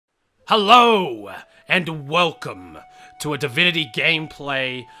Hello, and welcome to a Divinity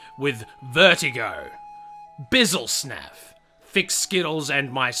gameplay with Vertigo, Bizzlesnaff, Fix Skittles,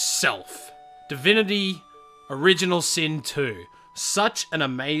 and myself. Divinity Original Sin 2. Such an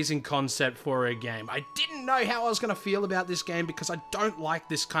amazing concept for a game. I didn't know how I was going to feel about this game because I don't like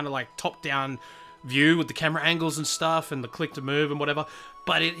this kind of like top-down view with the camera angles and stuff and the click to move and whatever,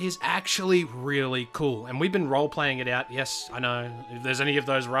 but it is actually really cool. And we've been role-playing it out. Yes, I know, if there's any of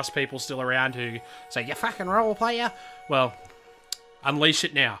those Rust people still around who say, "You fucking role-player," well, unleash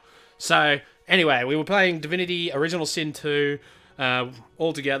it now. So, anyway, we were playing Divinity Original Sin 2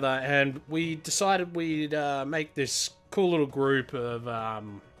 all together, and we decided we'd make this cool little group of, I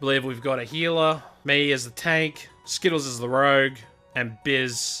believe we've got a healer, me as the tank, Skittles as the rogue, and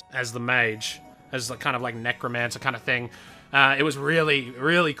Biz as the mage, as the kind of like necromancer kind of thing. It was really,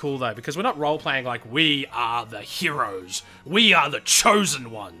 really cool though, because we're not role-playing like we are the heroes. We are the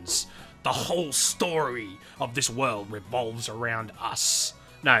chosen ones. The whole story of this world revolves around us.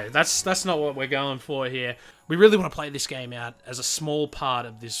 No, that's not what we're going for here. We really want to play this game out as a small part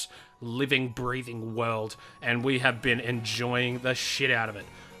of this living, breathing world, and we have been enjoying the shit out of it.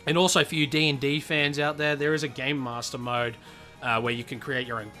 And also for you D&D fans out there, there is a Game Master mode where you can create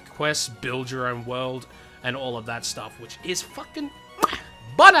your own quests, build your own world, and all of that stuff, which is fucking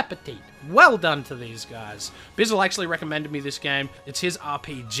bon appetit. Well done to these guys. Bizzle actually recommended me this game. It's his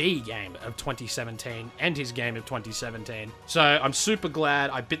RPG game of 2017 and his game of 2017. So I'm super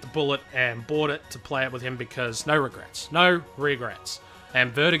glad I bit the bullet and bought it to play it with him because no regrets. No regrets.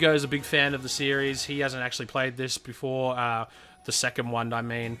 And Vertigo is a big fan of the series. He hasn't actually played this before, the second one, I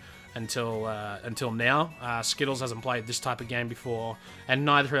mean, until now. Skittles hasn't played this type of game before, and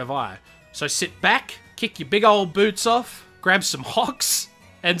neither have I. So sit back, kick your big old boots off, grab some hocks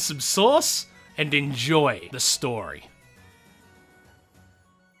and some sauce, and enjoy the story.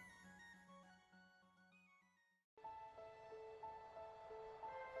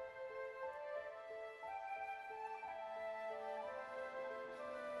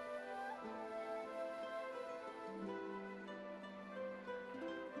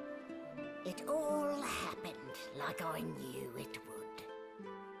 It all happened like I knew it would.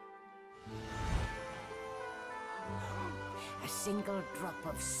 A single drop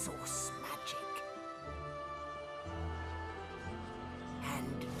of source magic.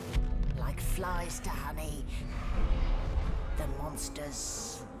 And, like flies to honey, the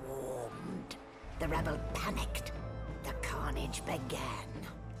monsters swarmed. The rebel panicked. The carnage began.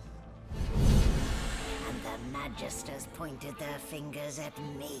 And the magisters pointed their fingers at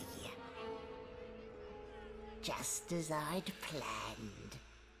me. Just as I'd planned.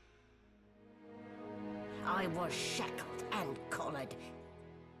 I was shackled and collared,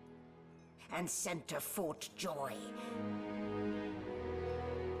 and sent to Fort Joy.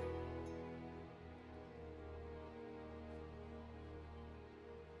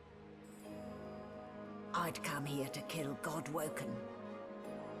 I'd come here to kill Godwoken,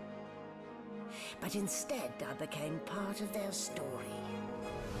 but instead I became part of their story.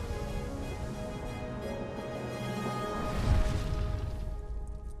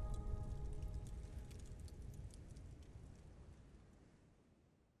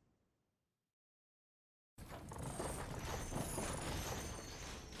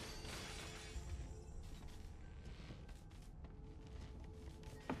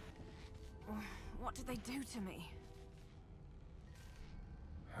 What did they do to me?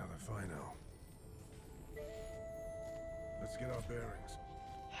 Hell if I know. Let's get our bearings.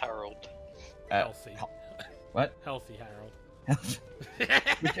 Harold. Healthy. What? Healthy Harold.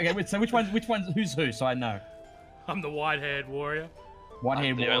 Okay, so which one's who's who, so I know? I'm the white-haired warrior.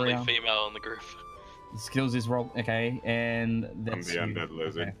 White-haired warrior. I'm the only female in the group. Skills is roll. Okay, and that's I'm the undead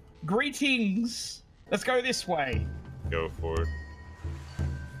lizard. Okay. Greetings. Let's go this way. Go for it.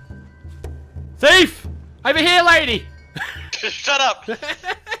 Thief! Over here, lady! Shut up!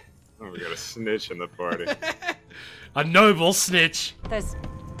 Oh, we got a snitch in the party. A noble snitch. There's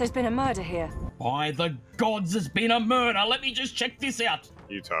been a murder here. By the gods, there's been a murder. Let me just check this out.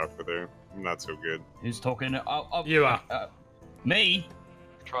 You talk with her. I'm not so good. Who's talking? You are. Me?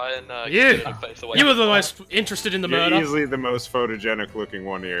 Try and You! get your face away. You were the most interested in the You're murder. easily the most photogenic looking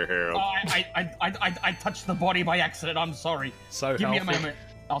one here, Harold. I touched the body by accident. I'm sorry. So Give me a healthy. moment.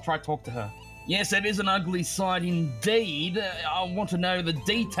 I'll try to talk to her. Yes, it is an ugly sight indeed. I want to know the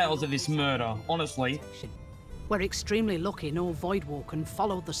details of this murder, honestly. We're extremely lucky no Voidwalker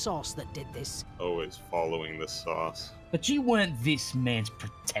followed the source that did this. Always following the sauce. But you weren't this man's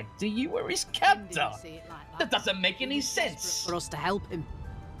protector, you were his captor. See it like That doesn't make any Desperate sense. for us to help him.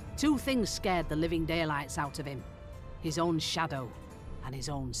 Two things scared the living daylights out of him. His own shadow and his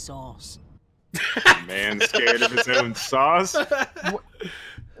own sauce. Man scared of his own sauce?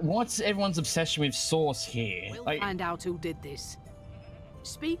 What's everyone's obsession with sauce here? We'll find out who did this.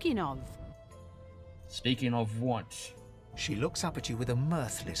 Speaking of what? She looks up at you with a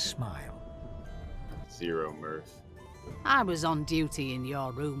mirthless smile. Zero mirth. I was on duty in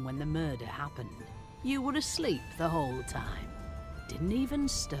your room when the murder happened. You were asleep the whole time. Didn't even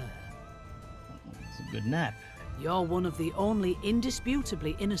stir. It's a good nap. You're one of the only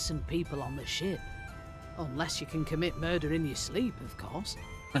indisputably innocent people on the ship. Unless you can commit murder in your sleep, of course.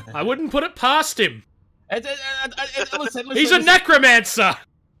 I wouldn't put it past him. Listen, He's a necromancer.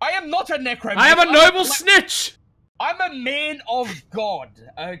 I am not a necromancer. I am a noble snitch. I'm a man of God,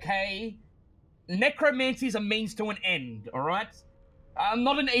 okay? Necromancy is a means to an end, alright? I'm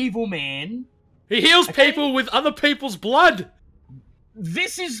not an evil man. He heals people with other people's blood.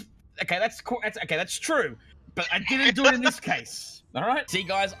 This is... Okay, that's cool. That's true. But I didn't do it in this case, alright? See,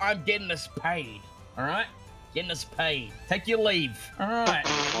 guys, I'm getting us paid, alright? Getting us paid. Take your leave, alright?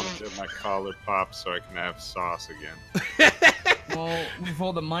 I want to get my collar popped so I can have sauce again. Well, with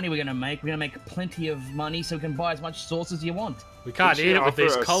all the money we're gonna make plenty of money so we can buy as much sauce as you want. We can't Did eat she it with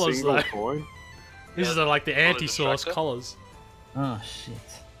these offer a collars, single though. coin? These are like the anti-sauce distractor? collars. Oh, shit.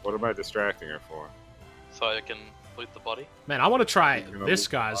 What am I distracting her for? So I can loot the body. Man, I want to try You're gonna this lose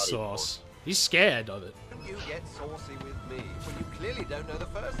guy's body sauce. He's scared of it. You get saucy with me, when you clearly don't know the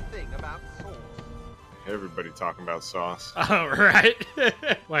first thing about sauce. Everybody talking about sauce. Oh, right.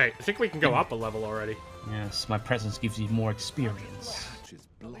 Wait, I think we can go up a level already. Yes, my presence gives you more experience.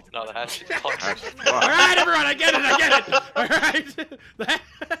 No, the hatch is closed. All right, everyone, I get it. All right.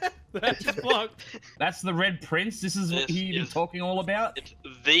 The hatch is blocked. That's the Red Prince? This is what you've been talking all about? It's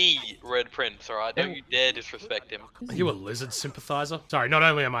the Red Prince, alright? Don't you dare disrespect him. Are you a lizard sympathizer? Sorry, not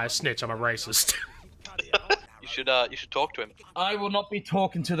only am I a snitch, I'm a racist. You should talk to him. I will not be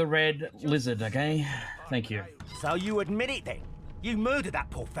talking to the Red Lizard, okay? Thank you. So you admit it then? You murdered that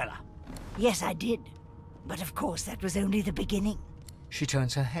poor fella. Yes, I did. But of course, that was only the beginning. She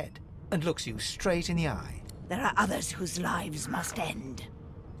turns her head and looks you straight in the eye. There are others whose lives must end.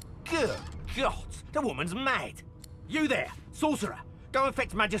 Good God, the woman's mad. You there, sorcerer, go and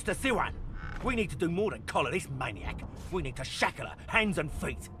fetch Magister Siwan. We need to do more than collar this maniac. We need to shackle her, hands and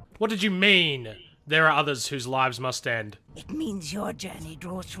feet. What did you mean? There are others whose lives must end. It means your journey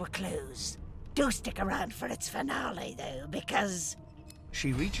draws to a close. Do stick around for its finale, though, because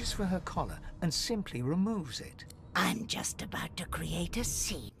She reaches for her collar and simply removes it. I'm just about to create a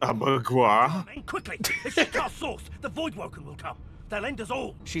scene. A bagua? And quickly, if she casts sauce, the Voidwoken will come. They'll end us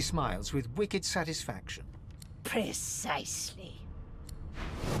all. She smiles with wicked satisfaction. Precisely.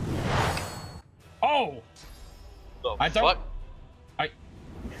 Oh! The I don't... fuck?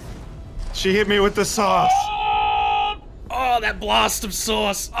 She hit me with the sauce! Oh, that blast of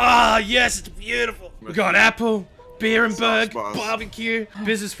sauce. Ah, yes, it's beautiful. We got apple, Beerenberg, Sauce boss. barbecue,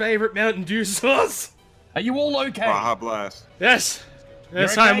 Biz's favorite Mountain Dew sauce. Are you all okay? Baja Blast. Yes. You're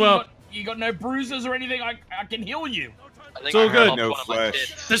Yes, okay? I'm well. You got no bruises or anything? I can heal you. I think It's all I good. helped No one of my flesh.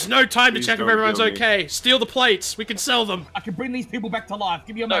 kids. There's no time to Please check if don't everyone's kill me. okay. Steal the plates. We can sell them. I can bring these people back to life.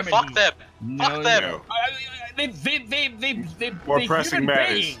 Give me a No, moment. fuck them. Fuck them. No. They're More pressing human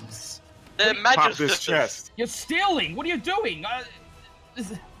matters. beings. They're Pop this magisters. chest. You're stealing. What are you doing?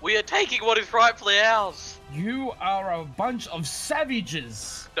 We are taking what is rightfully ours. You are a bunch of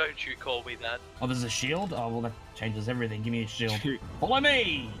savages. Don't you call me that. Oh, there's a shield? Oh, well, that changes everything. Give me a shield. Follow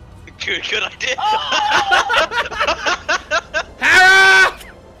me. Good idea. Harold!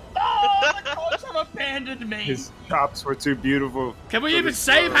 Oh, the gods have abandoned me. His chops were too beautiful. Can we for even this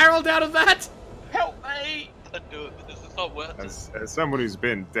save world. Harold out of that? Help me. Don't do it. This is not worth it. As someone who's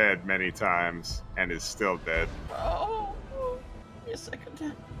been dead many times and is still dead, Oh, wait a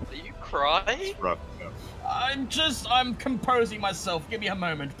second. Are you crying? rough enough. I'm composing myself. Give me a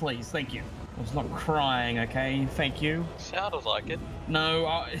moment, please. Thank you. I was not crying, okay? Thank you. Sounded like it.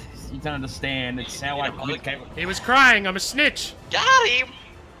 No, you don't understand. It's how I communicate. He was crying. I'm a snitch. Got him.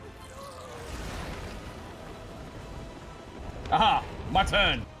 Aha, my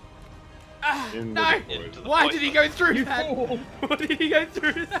turn. In No. the void. Into the Why void. did he go through You that? fool. Why did he go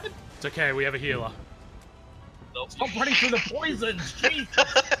through that? It's okay. We have a healer. Nope. Stop running through the poisons. Jeez.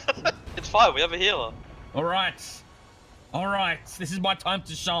 It's fine. We have a healer. All right. All right. This is my time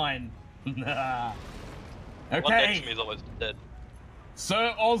to shine. One next to me Okay. is almost dead.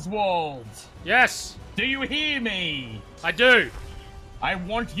 Sir Oswald, Yes, do you hear me? I do. I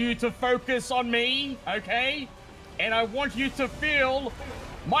want you to focus on me, okay? And I want you to feel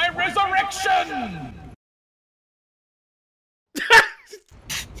my resurrection!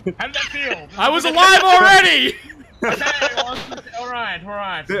 How did that feel? I was alive already.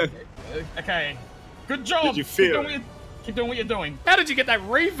 Alright. Okay. Good job. Did you feel it? Keep doing what you're doing. How did you get that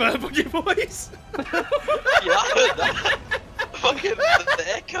reverb on your voice? Yeah, I heard that. Fucking the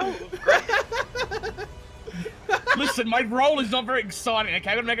echo. Great. Listen, my role is not very exciting,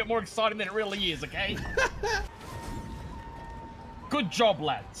 okay? I'm gonna make it more exciting than it really is, okay? Good job,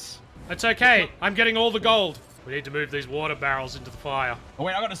 lads. That's okay. I'm getting all the gold. We need to move these water barrels into the fire. Oh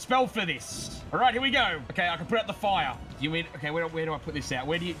wait, I got a spell for this. All right, here we go. Okay, I can put out the fire. Okay, where do I put this out?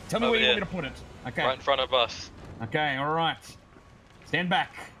 Tell me where you want me to put it. Okay. Right in front of us. Okay, all right. Stand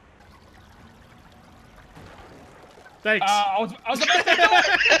back. Thanks. I was about to do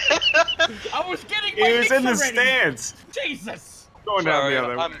it. I was getting my He was in the ready. stance. Jesus. Going Sorry, down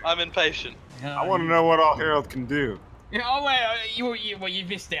the other way. I'm impatient. I want to know what all Harold can do. Yeah, oh wait, you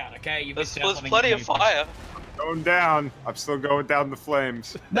missed out. Okay, you missed out. There's plenty of fire. Going down. I'm still going down the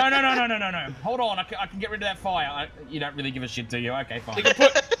flames. No. Hold on, I can get rid of that fire. You don't really give a shit, do you? Okay, fine. You can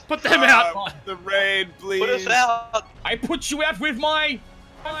put them out. The raid, please. Put us out. I put you out with my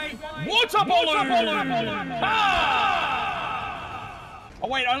water balloon. Oh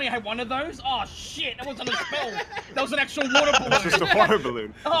wait, I only had one of those? Oh shit, that wasn't a spell. That was an actual water balloon. It's just a water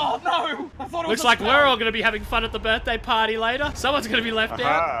balloon. Oh no, I thought it was Looks a like spell. we're all going to be having fun at the birthday party later. Someone's going to be left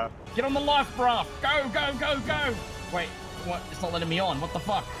out. Get on the life raft. Go. Wait, what? It's not letting me on. What the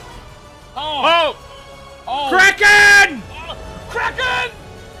fuck? Oh! Kraken! Oh, Kraken!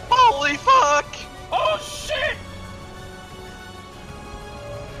 Holy fuck! Oh shit!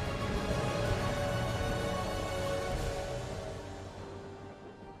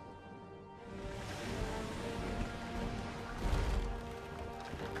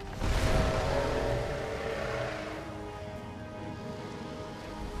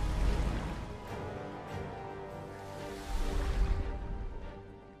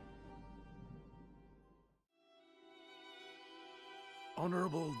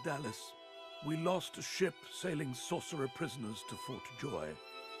 Honorable Dallas, we lost a ship sailing sorcerer prisoners to Fort Joy.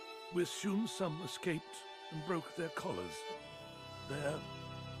 We assume some escaped and broke their collars. Their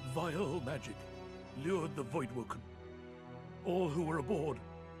vile magic lured the Voidwoken. All who were aboard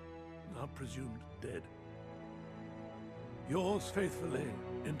are presumed dead. Yours faithfully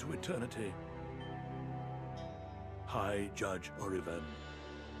into eternity, High Judge Orivan.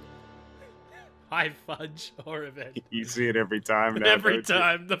 High fudge or event. You see it every time now. Every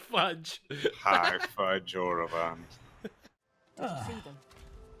time, the fudge. High fudge Oravan. Did you see them?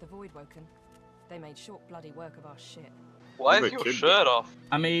 The Voidwoken. They made short bloody work of our shit. Why is your shirt off?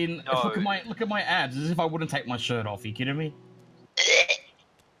 I mean, look at my abs, as if I wouldn't take my shirt off. Are you kidding me?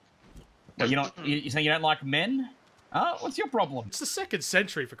 But you saying you don't like men? What's your problem? It's the 2nd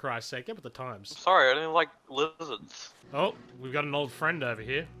century, for Christ's sake. Get with the times. Sorry, I didn't like lizards. Oh, we've got an old friend over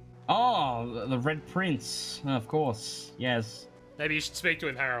here. Oh, the Red Prince. Of course, yes. Maybe you should speak to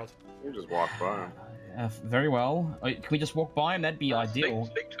him, Harold. You just walk by. Very well. Can we just walk by him? That'd be ideal.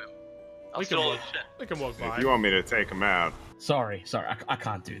 Speak to him. We can walk by. If you want me to take him out. Sorry, I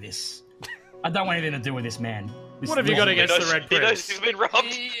can't do this. I don't want anything to do with this man. What have you got against the Red Prince? He's been robbed.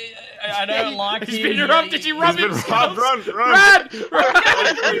 I don't like He's him. been robbed. Did you rob him? Run! Run!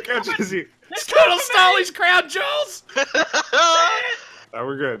 He catches you. Colonel stole his crown jewels. Oh,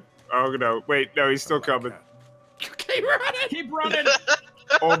 we're good. Oh no! Wait, no, he's still coming. Keep running. Keep running.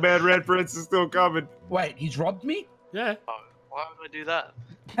 Old man Red Prince is still coming. Wait, he's robbed me? Yeah. Oh, why would I do that?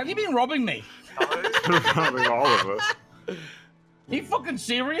 Have you been robbing me? Robbing all of us. Are you fucking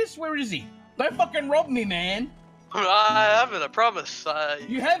serious? Where is he? Don't fucking rob me, man. I haven't, I promise.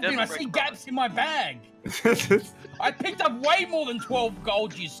 You have been. I see gaps in my bag. I picked up way more than 12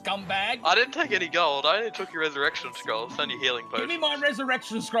 gold, you scumbag. I didn't take any gold. I only took your resurrection scroll. It's only healing potion. Give me my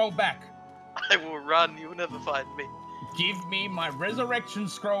resurrection scroll back. I will run. You will never find me. Give me my resurrection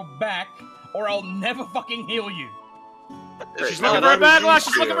scroll back, or I'll never fucking heal you. She's looking for a bagler.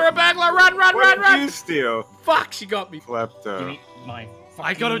 She's looking for a bagler. Run! What did you steal? Fuck! She got me. Give Klepto. me my fucking...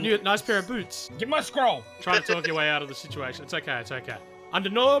 I got a nice pair of boots. Give my scroll. Try to talk your way out of the situation. It's okay. It's okay. Under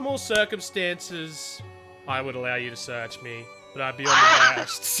normal circumstances, I would allow you to search me, but I'd be on the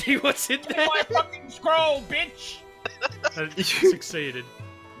house to see what's in Give there. my fucking scroll, bitch. I succeeded.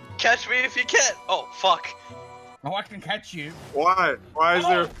 Catch me if you can. Oh, fuck. Oh, I can catch you. Why? Why is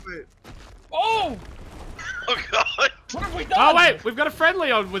there a fight? Oh! Oh, God. What have we done? Oh, wait. We've got a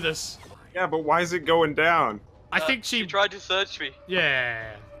friendly on with us. Yeah, but why is it going down? I think she... tried to search me.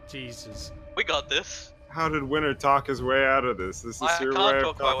 Yeah. Jesus. We got this. How did Winter talk his way out of this? This is your way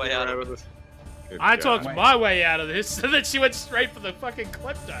of talking out of this? Good I God. talked my way out of this, so that she went straight for the fucking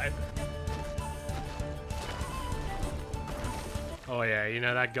klepto. Oh yeah, you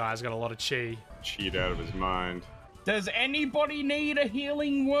know that guy's got a lot of chi. Cheat out of his mind. Does anybody need a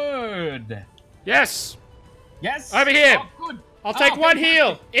healing word? Yes. Yes? Over here. Oh, good. I'll take one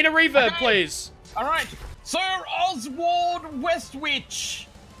heal. In a reverb, Okay. please. All right. Sir Oswald Westwich,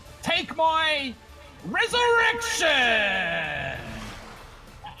 take my resurrection.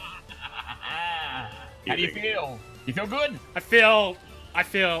 How do you feel? You feel good? I feel,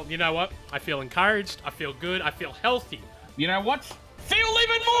 you know what? I feel encouraged. I feel good. I feel healthy. You know what? Feel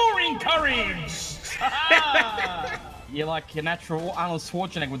even more encouraged. You're like your natural Arnold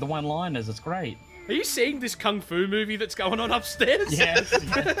Schwarzenegger with the one-liners. It's great. Are you seeing this kung fu movie that's going on upstairs? Yes.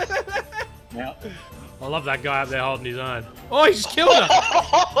 Yeah. I love that guy up there holding his own. Oh, he just killed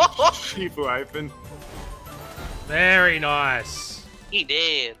her. Chief wiping. Very nice. He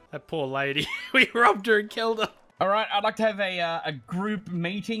did. That poor lady. We robbed her and killed her. All right, I'd like to have a group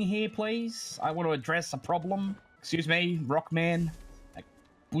meeting here, please. I want to address a problem. Excuse me, Rockman,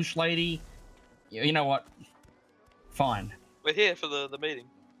 Bush Lady. You know what? Fine. We're here for the meeting.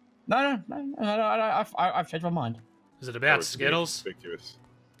 No, I've changed my mind. Is it about Skittles?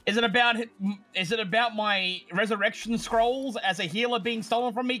 Is it about my resurrection scrolls as a healer being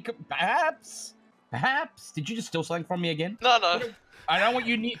stolen from me? Perhaps? Perhaps? Did you just steal something from me again? No. I know what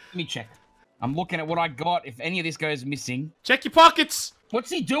you need. Let me check. I'm looking at what I got. If any of this goes missing. Check your pockets! What's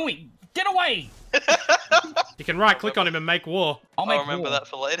he doing? Get away! You can right-click on him and make war. I'll make remember war. that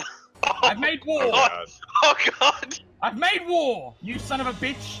for later. I've made war! Oh god! I've made war! You son of a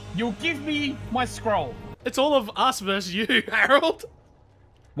bitch! You'll give me my scroll. It's all of us versus you, Harold.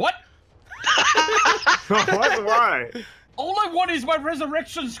 What? What? Why? All I want is my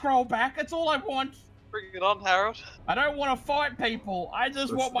resurrection scroll back. That's all I want. Bring it on, Harold. I don't want to fight people. I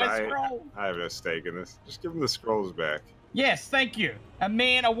just want my scroll. I have no stake in this. Just give him the scrolls back. Yes, thank you.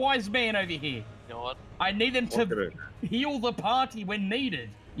 A wise man over here. You know what? I need them to heal the party when needed.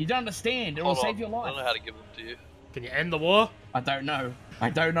 You don't understand. It will save your life. I don't know how to give them to you. Can you end the war? I don't know. I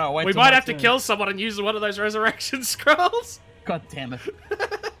don't know. Wait We till might my have to turn. kill someone and use one of those resurrection scrolls. God damn it.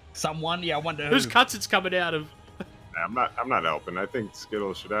 Someone? Yeah, I wonder Whose who. cuts it's coming out of? I'm not helping. I think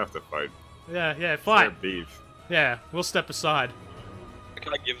Skittles should have to fight. Yeah, fight. They're beef. Yeah, we'll step aside. I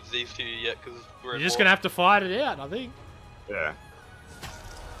can't give these to you yet because we're You're just gonna have to fight it out, I think. Yeah.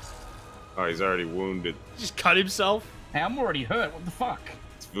 Oh, he's already wounded. Just cut himself. Hey, I'm already hurt. What the fuck?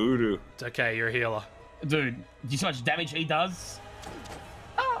 It's voodoo. It's okay, you're a healer. Dude, do you see how much damage he does?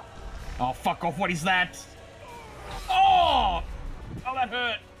 Ah. Oh, fuck off. What is that? Oh! Oh, that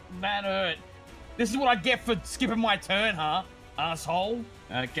hurt. That hurt. This is what I get for skipping my turn, huh? Asshole.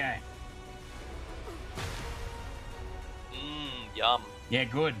 Okay. Yum. Yeah,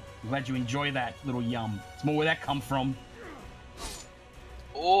 good. I'm glad you enjoy that little yum. It's more where that come from.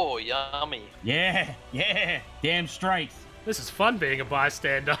 Oh, yummy. Yeah. Damn straight. This is fun being a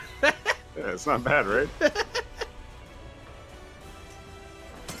bystander. Yeah, it's not bad, right?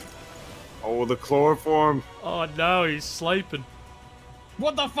 Oh, the chloroform. Oh no, he's sleeping.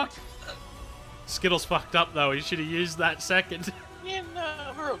 What the fuck? Skittles fucked up though, he should have used that second. Yeah,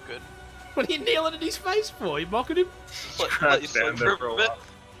 no, we're all good. What are you kneeling in his face for? You mocking him? Let you sleep for a bit.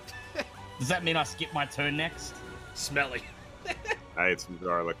 Does that mean I skip my turn next? Smelly. I ate some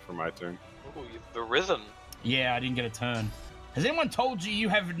garlic for my turn. Oh, you've risen. Yeah, I didn't get a turn. Has anyone told you you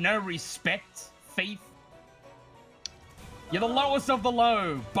have no respect, thief? You're the lowest of the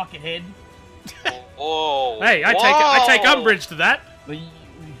low, buckethead. Oh. Hey, I take umbrage to that. Well,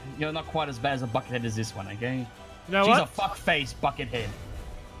 you're not quite as bad as a buckethead as this one, okay? You know She's what? a fuckface buckethead.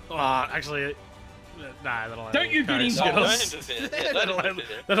 Oh, actually, nah, that'll only Don't you get encourage involved. Skittles.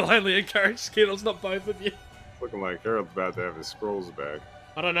 That'll only encourage Skittles, not both of you. Looking like Harold's about to have his scrolls back.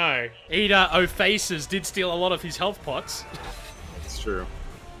 I don't know. Eater O'Faces did steal a lot of his health pots. It's true.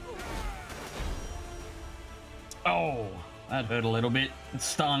 Oh, that hurt a little bit. It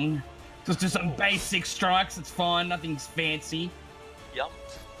stung. Just do some basic strikes. It's fine. Nothing's fancy. Yum.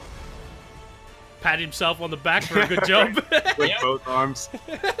 Pat himself on the back for a good job. With both arms.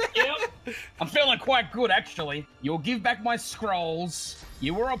 Yep. I'm feeling quite good, actually. You'll give back my scrolls.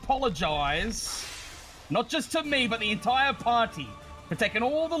 You will apologize. Not just to me, but the entire party. For taking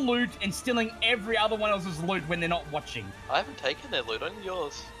all the loot and stealing every other one else's loot when they're not watching. I haven't taken their loot, only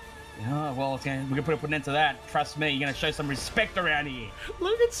yours. Yeah, well, we're gonna put an end to that. Trust me, you're gonna show some respect around here.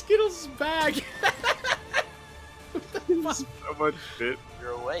 Look at Skittles' bag. So much shit.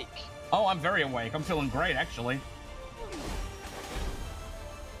 You're awake. Oh, I'm very awake. I'm feeling great, actually.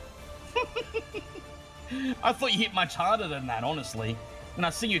 I thought you hit much harder than that, honestly. When I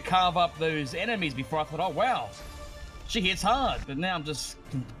see you carve up those enemies before, I thought, oh, wow. She hits hard, but now I'm just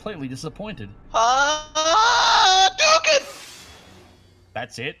completely disappointed. Dukin!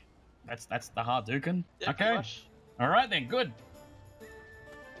 That's it? That's the Hadouken? Yeah, okay. gosh. All right then, good.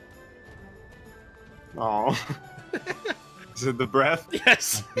 Oh. Is it the breath?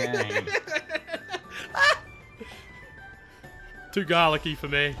 Yes. Okay. Too garlicky for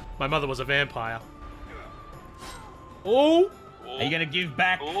me. My mother was a vampire. Oh! Are you gonna give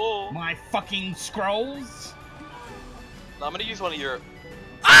back my fucking scrolls? No, I'm gonna use one of your...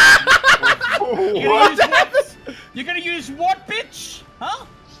 You're gonna use what, bitch? Huh?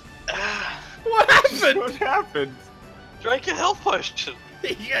 What happened? What happened? Drink a health potion.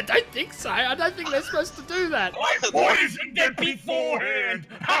 Yeah, I don't think so. I don't think they're supposed to do that. I poisoned them beforehand!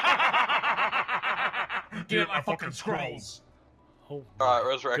 Give me my fucking scrolls. Oh, Alright,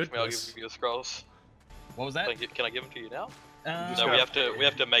 resurrect me, I'll goodness. give you the scrolls. What was that? Can I give them to you now? No, we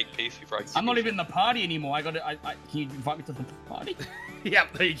have to make peace before I give I'm not you even in the party anymore. Can you invite me to the party?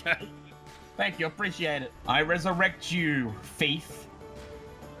 Yep, there you go. Thank you, appreciate it. I resurrect you, thief.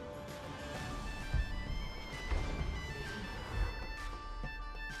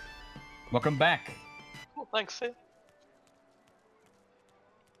 Welcome back. Oh, thanks, Sid.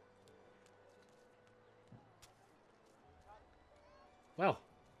 Well,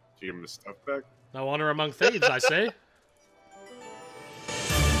 Did you give him his stuff back? no honor among thieves, I see.